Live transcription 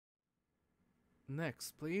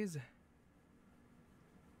Next, please.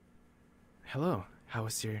 Hello,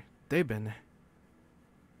 how's your day been?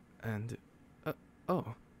 And,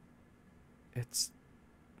 oh, it's,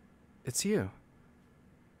 it's you.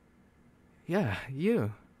 Yeah,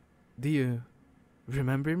 you. Do you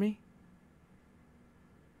remember me?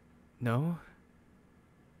 No?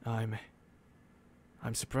 I'm,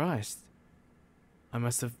 I'm surprised. I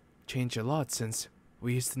must have changed a lot since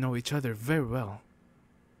we used to know each other very well.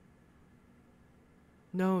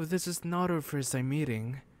 No, this is not our first time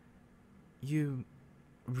meeting. You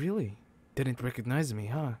really didn't recognize me,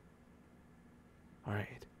 huh?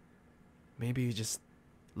 Alright. Maybe you just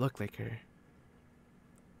look like her.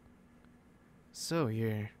 So,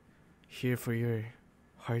 you're here for your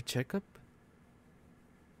heart checkup?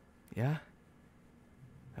 Yeah?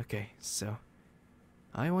 Okay, so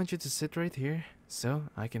I want you to sit right here so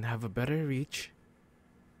I can have a better reach.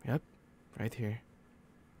 Yep, right here.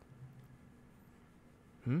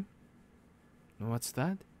 What's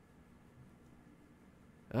that?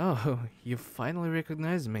 Oh, you finally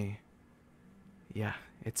recognized me. Yeah,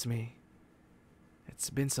 it's me. It's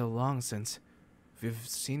been so long since we've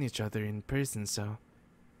seen each other in person, so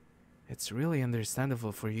it's really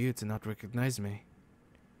understandable for you to not recognize me.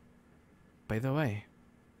 By the way,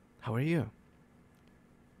 how are you?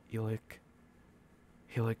 You look...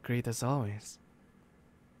 You look great as always.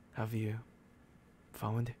 Have you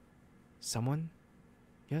found someone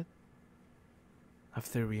yet?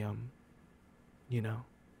 After we, you know.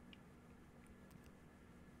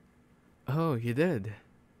 Oh, you did?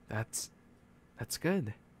 That's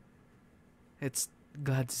good. It's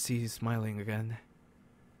glad to see you smiling again.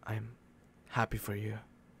 I'm happy for you.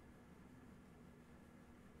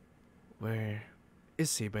 Where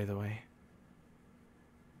is he, by the way?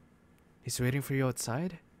 He's waiting for you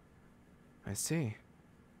outside? I see.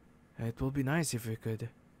 It will be nice if we could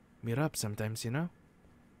meet up sometimes, you know?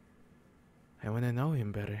 I want to know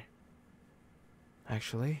him better.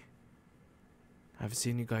 Actually, I've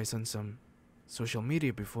seen you guys on some social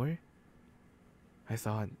media before. I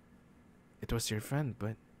thought it was your friend,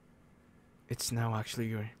 but it's now actually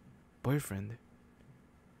your boyfriend.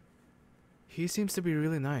 He seems to be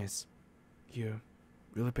really nice. You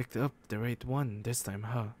really picked up the right one this time,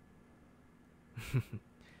 huh?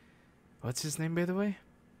 What's his name, by the way?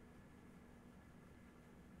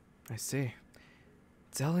 I see.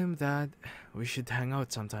 Tell him that we should hang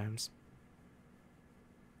out sometimes.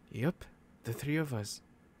 Yep, the three of us.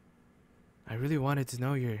 I really wanted to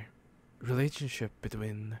know your relationship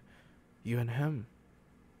between you and him.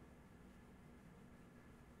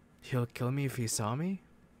 He'll kill me if he saw me?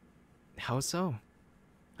 How so?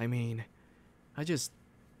 I mean, I just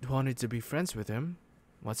wanted to be friends with him.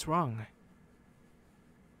 What's wrong?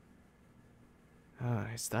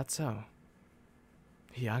 Is that so?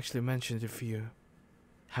 He actually mentioned if you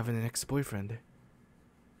having an ex-boyfriend.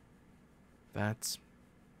 That's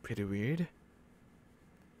pretty weird.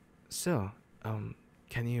 So,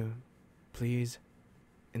 can you please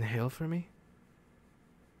inhale for me?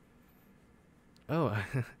 Oh,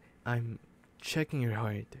 I'm checking your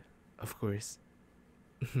heart, of course.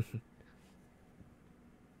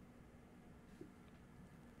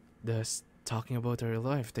 Thus, talking about our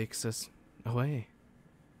life takes us away.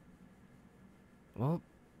 Well,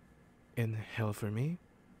 inhale for me.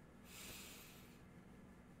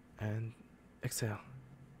 And exhale.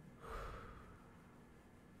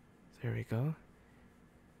 There we go.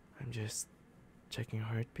 I'm just checking your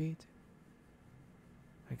heartbeat.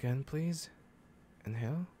 Again, please.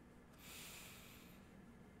 Inhale.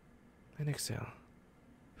 And exhale.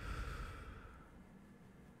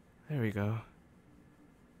 There we go.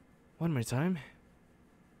 One more time.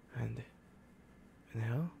 And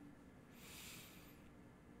inhale.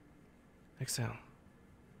 Exhale.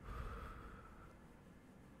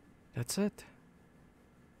 That's it.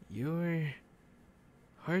 Your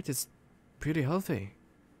heart is pretty healthy.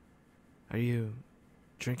 Are you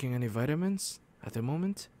drinking any vitamins at the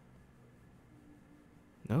moment?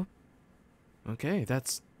 Nope. Okay,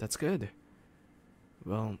 that's good.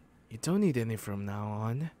 Well, you don't need any from now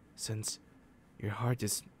on, since your heart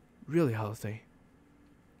is really healthy.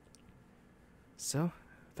 So,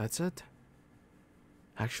 that's it.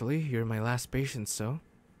 Actually, you're my last patient, so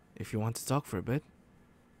if you want to talk for a bit,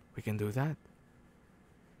 we can do that.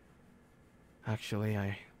 Actually,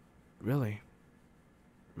 I really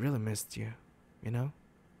missed you, you know?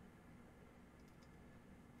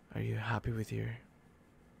 Are you happy with your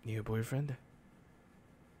new boyfriend?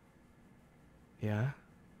 Yeah?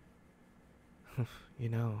 You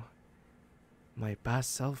know, my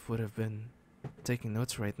past self would have been taking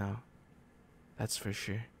notes right now. That's for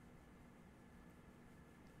sure.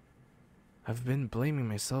 I've been blaming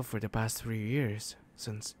myself for the past 3 years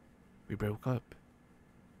since we broke up.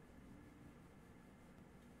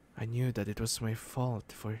 I knew that it was my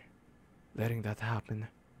fault for letting that happen.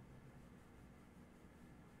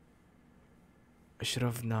 I should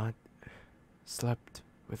have not slept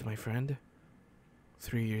with my friend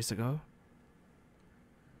 3 years ago.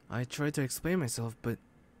 I tried to explain myself, but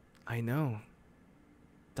I know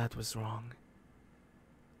that was wrong.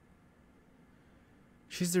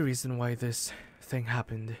 She's the reason why this thing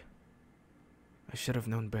happened. I should have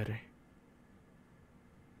known better.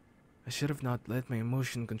 I should have not let my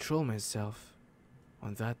emotion control myself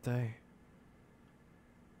on that day.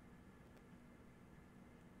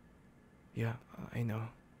 Yeah, I know.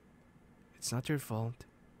 It's not your fault.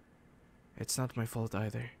 It's not my fault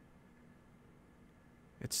either.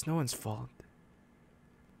 It's no one's fault.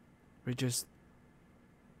 We're just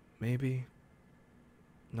maybe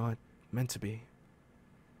not meant to be.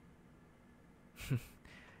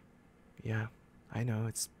 Yeah, I know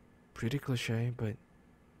it's pretty cliche, but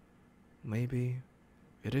maybe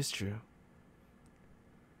it is true.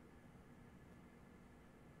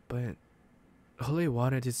 But all I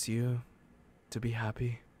wanted is you to be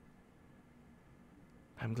happy.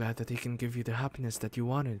 I'm glad that he can give you the happiness that you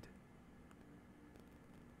wanted.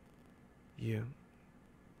 You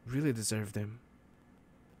really deserve them.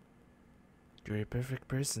 You're a perfect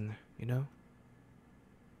person, you know?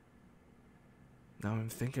 Now I'm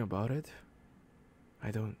thinking about it,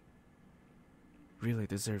 I don't really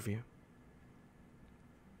deserve you.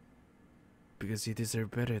 Because you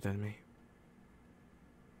deserve better than me.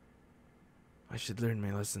 I should learn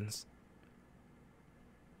my lessons.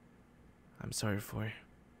 I'm sorry for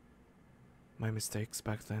my mistakes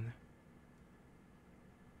back then.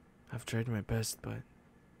 I've tried my best, but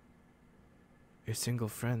a single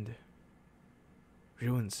friend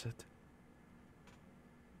ruins it.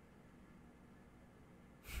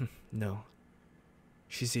 No.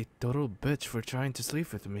 She's a total bitch for trying to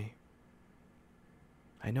sleep with me.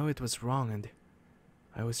 I know it was wrong and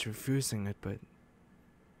I was refusing it, but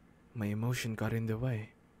my emotion got in the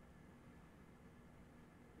way.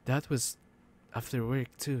 That was after work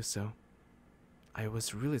too, so I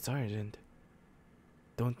was really tired and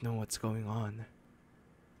don't know what's going on.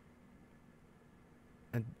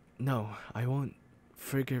 And no, I won't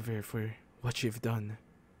forgive her for what you've done.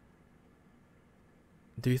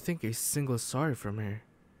 Do you think a single sorry from her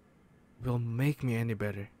will make me any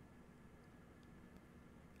better?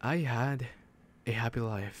 I had a happy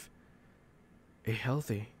life, a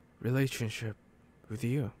healthy relationship with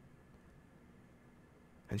you.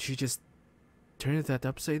 And she just turned that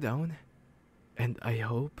upside down, and I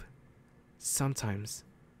hope sometimes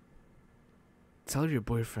tell your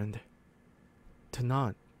boyfriend to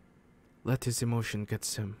not let his emotion get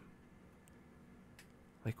him.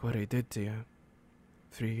 Like what I did to you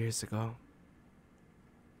 3 years ago.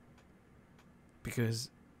 Because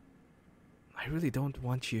I really don't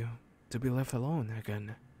want you to be left alone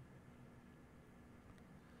again.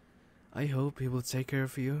 I hope he will take care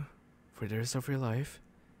of you for the rest of your life.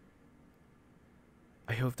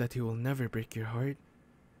 I hope that he will never break your heart.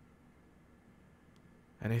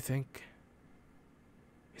 And I think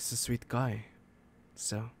he's a sweet guy.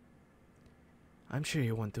 So I'm sure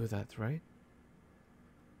he won't do that, right?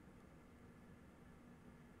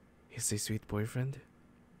 He's a sweet boyfriend.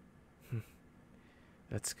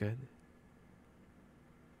 That's good.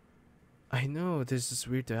 I know this is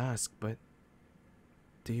weird to ask, but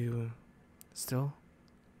do you still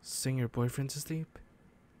sing your boyfriend to sleep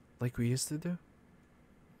like we used to do?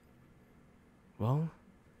 Well,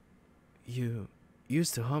 you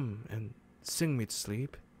used to hum and sing me to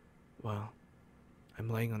sleep while I'm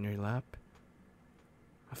lying on your lap.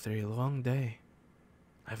 After a long day,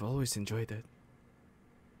 I've always enjoyed it.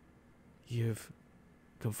 You've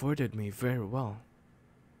comforted me very well,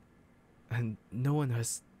 and no one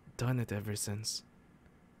has done it ever since.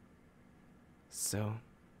 So,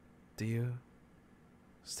 do you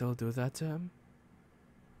still do that to him?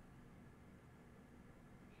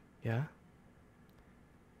 Yeah?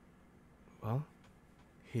 Well,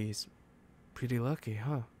 he's pretty lucky,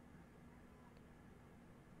 huh?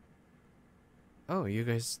 Oh, you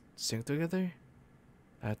guys sing together?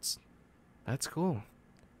 That's cool.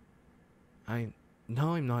 I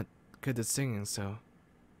know I'm not good at singing, so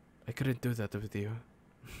I couldn't do that with you.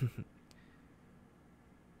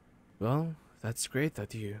 Well, that's great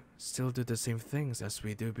that you still do the same things as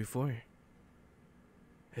we do before.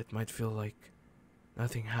 It might feel like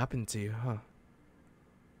nothing happened to you, huh?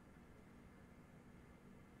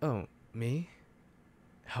 Oh, me?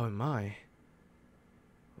 How am I?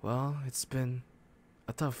 Well, it's been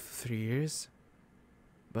a tough 3 years,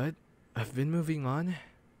 but I've been moving on,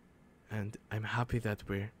 and I'm happy that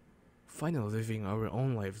we're finally living our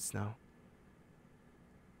own lives now.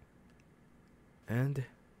 And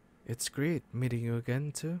it's great meeting you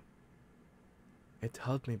again, too. It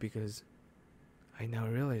helped me because I now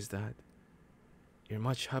realize that you're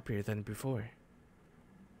much happier than before.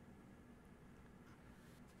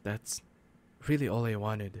 That's really all I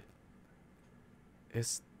wanted,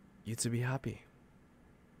 is you to be happy.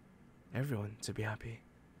 Everyone to be happy.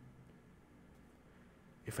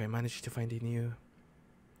 If I manage to find a new,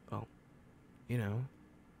 well, you know,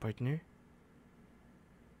 partner,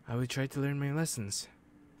 I will try to learn my lessons.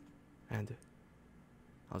 And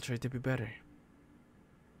I'll try to be better.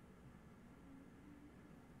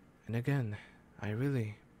 And again, I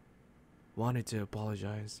really wanted to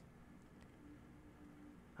apologize.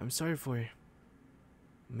 I'm sorry for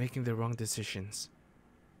making the wrong decisions.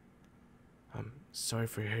 I'm sorry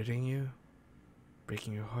for hurting you,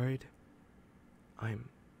 breaking your heart. I'm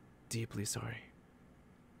deeply sorry.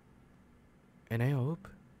 And I hope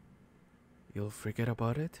you'll forget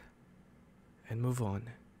about it and move on.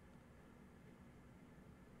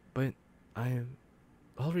 But I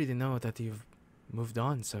already know that you've moved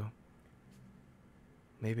on, so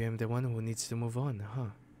maybe I'm the one who needs to move on, huh?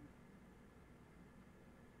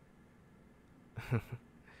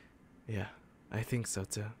 Yeah, I think so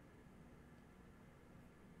too.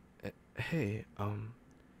 Hey,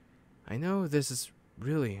 I know this is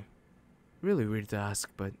really, really weird to ask,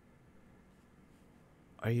 but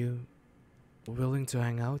are you willing to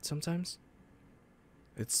hang out sometimes?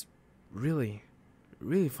 It's really,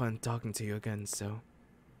 really fun talking to you again, so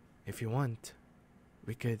if you want,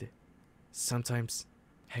 we could sometimes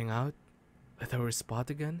hang out at our spot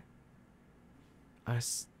again?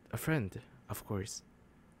 As a friend, of course.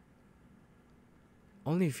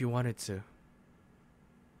 Only if you wanted to.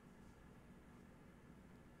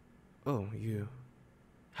 Oh, you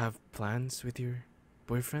have plans with your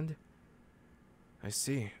boyfriend? I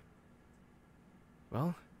see.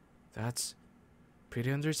 Well, that's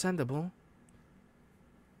pretty understandable.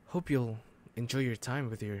 Hope you'll enjoy your time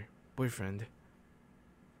with your boyfriend.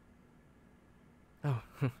 Oh,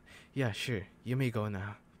 yeah, sure. You may go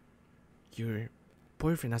now. Your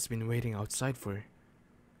boyfriend has been waiting outside for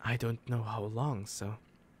I don't know how long, so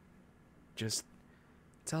just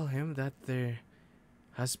tell him that there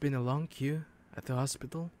has been a long queue at the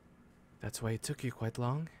hospital. That's why it took you quite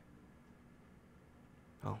long.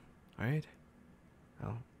 Oh, alright.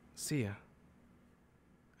 I'll see ya.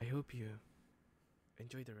 I hope you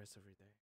enjoy the rest of your day.